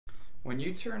When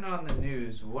you turn on the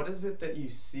news, what is it that you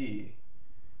see?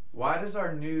 Why does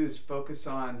our news focus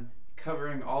on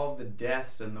covering all of the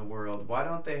deaths in the world? Why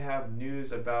don't they have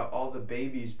news about all the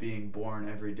babies being born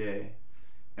every day?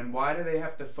 And why do they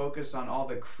have to focus on all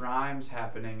the crimes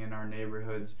happening in our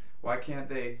neighborhoods? Why can't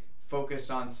they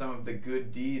focus on some of the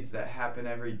good deeds that happen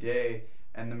every day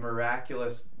and the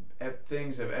miraculous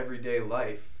things of everyday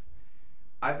life?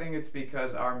 I think it's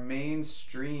because our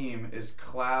mainstream is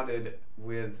clouded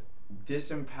with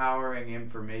disempowering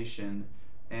information,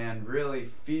 and really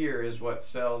fear is what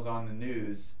sells on the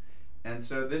news. And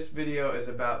so this video is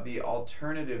about the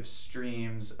alternative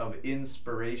streams of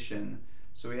inspiration.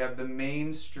 So we have the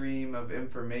mainstream of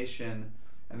information,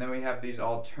 and then we have these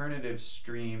alternative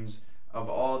streams of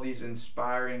all these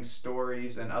inspiring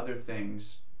stories and other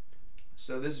things.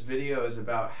 So this video is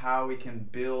about how we can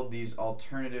build these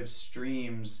alternative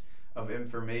streams of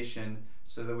information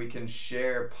so that we can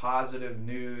share positive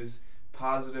news,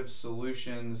 positive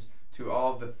solutions to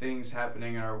all of the things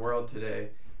happening in our world today.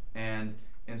 And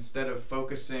instead of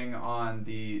focusing on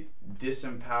the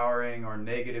disempowering or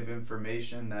negative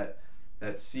information that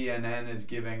CNN is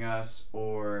giving us,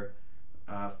 or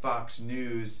Fox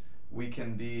News, we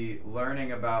can be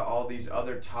learning about all these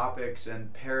other topics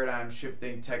and paradigm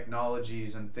shifting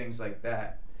technologies and things like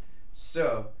that.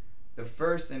 So the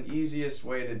first and easiest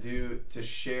way to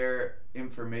share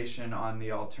information on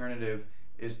the alternative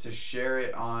is to share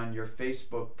it on your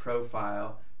Facebook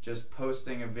profile, just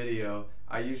posting a video.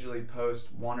 I usually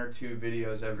post 1 or 2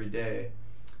 videos every day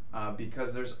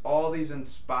because there's all these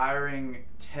inspiring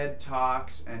TED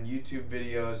Talks and YouTube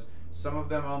videos. Some of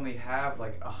them only have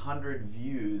like 100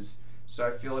 views. So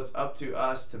I feel it's up to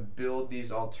us to build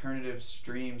these alternative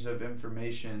streams of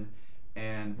information,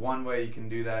 and one way you can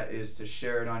do that is to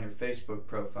share it on your Facebook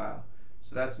profile.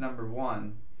 So that's number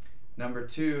one. Number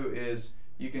two is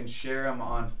you can share them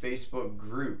on Facebook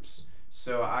groups.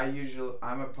 So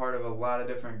I'm a part of a lot of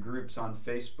different groups on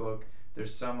Facebook.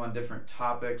 There's some on different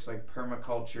topics like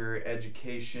permaculture,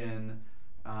 education.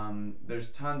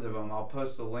 There's tons of them. I'll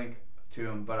post a link to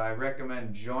them, but I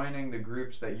recommend joining the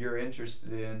groups that you're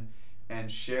interested in and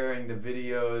sharing the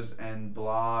videos and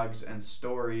blogs and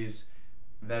stories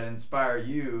that inspire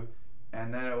you,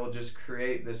 and then it will just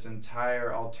create this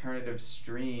entire alternative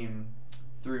stream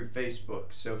through Facebook.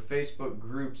 So Facebook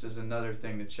groups is another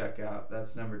thing to check out.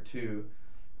 That's number two.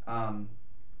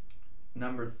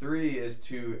 Number three is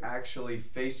to actually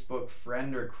Facebook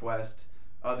friend request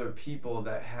other people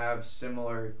that have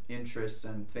similar interests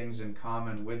and things in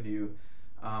common with you.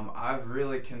 I've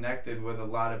really connected with a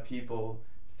lot of people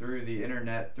through the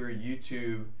internet, through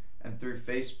YouTube, and through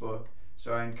Facebook.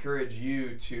 So I encourage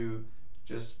you to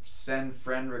just send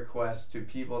friend requests to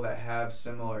people that have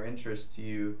similar interests to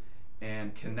you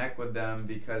and connect with them,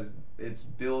 because it's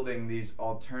building these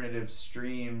alternative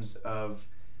streams of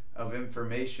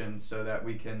information so that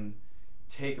we can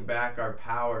take back our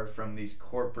power from these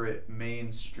corporate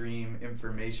mainstream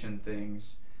information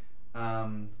things.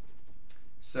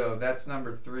 So that's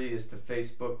number three, is to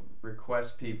Facebook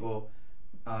request people.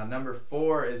 Number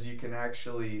four is you can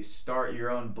actually start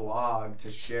your own blog to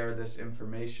share this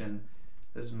information.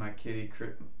 This is my kitty,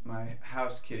 my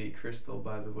house kitty, Crystal,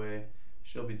 by the way.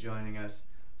 She'll be joining us.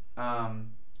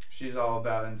 She's all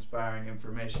about inspiring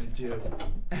information too,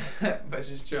 but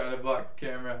she's trying to block the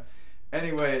camera.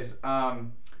 Anyways,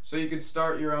 so you could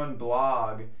start your own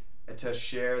blog to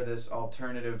share this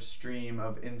alternative stream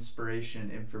of inspiration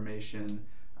information.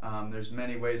 There's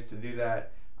many ways to do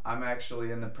that. I'm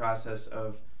actually in the process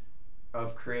of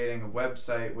creating a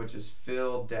website, which is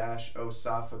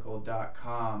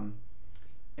phil-osophical.com,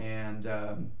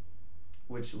 and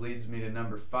which leads me to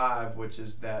number 5, which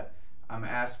is that I'm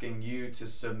asking you to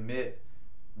submit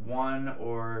 1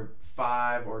 or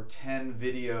 5 or 10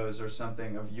 videos or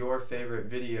something of your favorite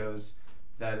videos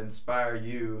that inspire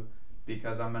you,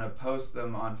 because I'm going to post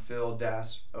them on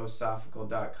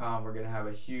phil-osophical.com. We're going to have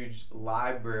a huge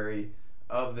library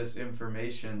of this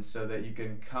information so that you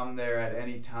can come there at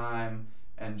any time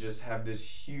and just have this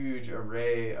huge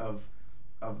array of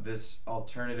this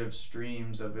alternative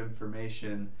streams of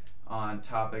information on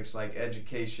topics like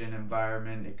education,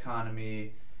 environment,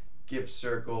 economy, gift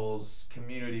circles,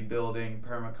 community building,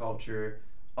 permaculture.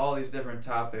 All these different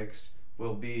topics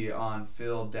will be on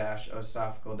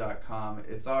phil-osophical.com.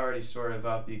 It's already sort of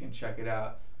up, you can check it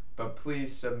out, but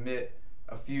please submit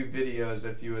a few videos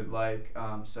if you would like,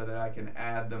 so that I can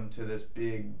add them to this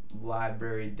big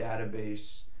library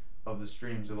database of the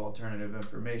streams of alternative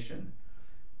information.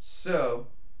 So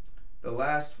the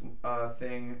last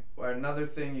thing, or another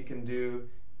thing you can do,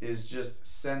 is just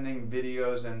sending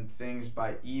videos and things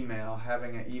by email.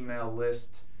 Having an email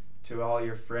list to all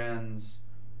your friends,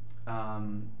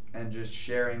 and just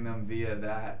sharing them via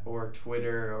that, or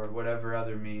Twitter, or whatever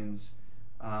other means.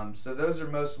 So those are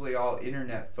mostly all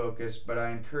internet focused, but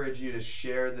I encourage you to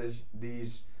share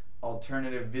these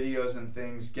alternative videos and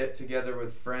things, get together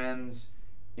with friends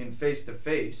in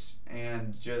face-to-face,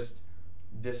 and just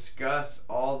discuss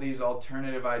all these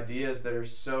alternative ideas that are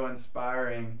so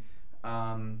inspiring.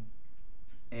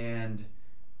 And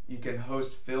you can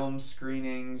host film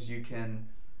screenings, you can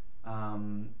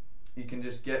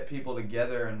just get people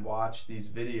together and watch these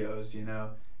videos,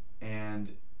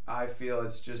 and I feel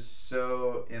it's just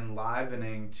so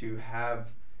enlivening to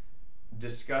have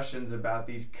discussions about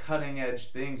these cutting edge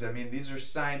things. I mean, these are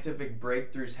scientific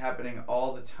breakthroughs happening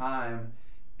all the time,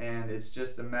 and it's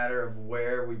just a matter of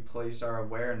where we place our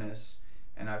awareness.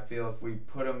 And I feel if we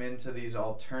put them into these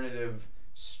alternative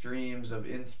streams of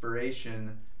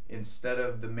inspiration instead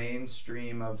of the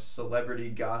mainstream of celebrity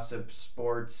gossip,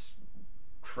 sports,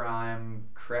 crime,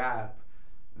 crap,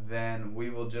 then we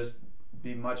will just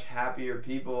be much happier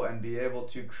people and be able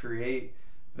to create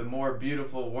the more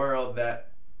beautiful world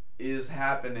that is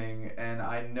happening. And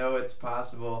I know it's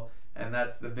possible, and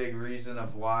that's the big reason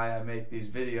of why I make these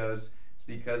videos. It's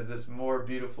because this more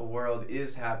beautiful world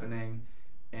is happening,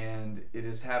 and it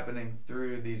is happening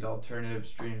through these alternative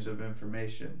streams of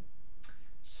information.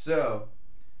 So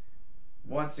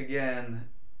once again,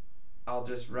 I'll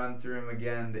just run through them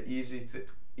again. The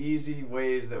easy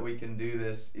ways that we can do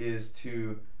this is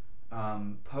to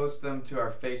post them to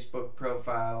our Facebook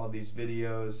profile, these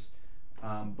videos,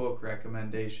 book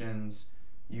recommendations.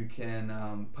 You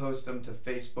can post them to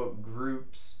Facebook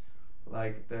groups,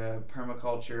 like the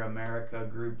Permaculture America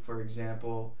group, for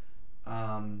example.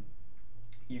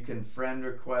 You can friend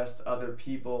request other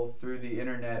people through the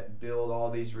internet, build all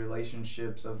these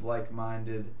relationships of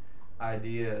like-minded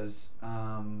ideas.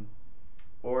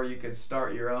 Or you could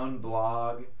start your own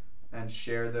blog and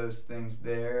share those things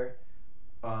there.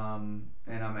 And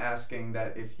I'm asking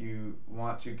that if you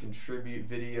want to contribute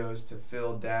videos to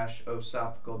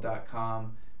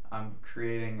phil-osophical.com, I'm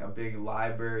creating a big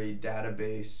library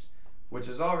database, which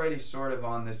is already sort of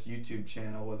on this YouTube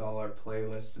channel with all our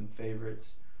playlists and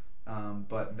favorites.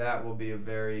 But that will be a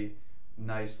very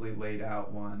nicely laid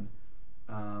out one.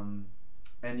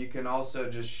 And you can also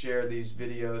just share these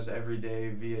videos every day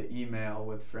via email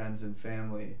with friends and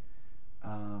family.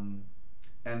 And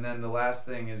then the last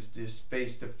thing is just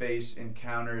face-to-face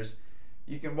encounters.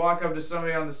 You can walk up to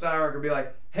somebody on the sidewalk and be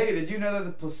like, hey, did you know that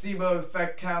the placebo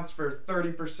effect counts for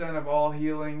 30% of all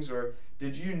healings? Or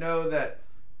did you know that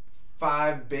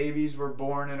 5 babies were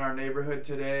born in our neighborhood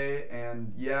today?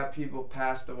 And yeah, people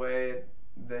passed away,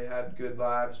 they had good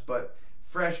lives, but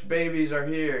fresh babies are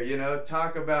here.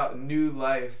 Talk about new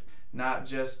life, not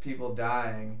just people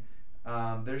dying.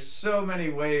 There's so many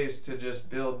ways to just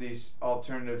build these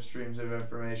alternative streams of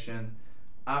information.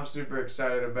 I'm super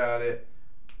excited about it.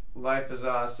 Life is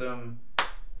awesome.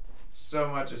 So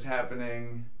much is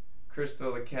happening.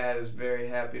 Crystal the cat is very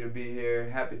happy to be here.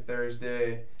 Happy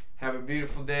Thursday. Have a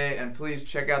beautiful day, and please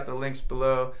check out the links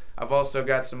below. I've also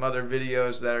got some other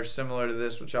videos that are similar to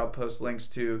this, which I'll post links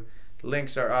to. The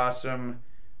links are awesome.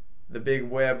 The big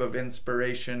web of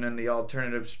inspiration and the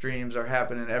alternative streams are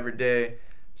happening every day.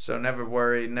 So never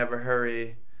worry, never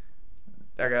hurry.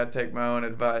 I gotta take my own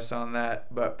advice on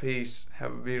that. But peace.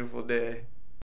 Have a beautiful day.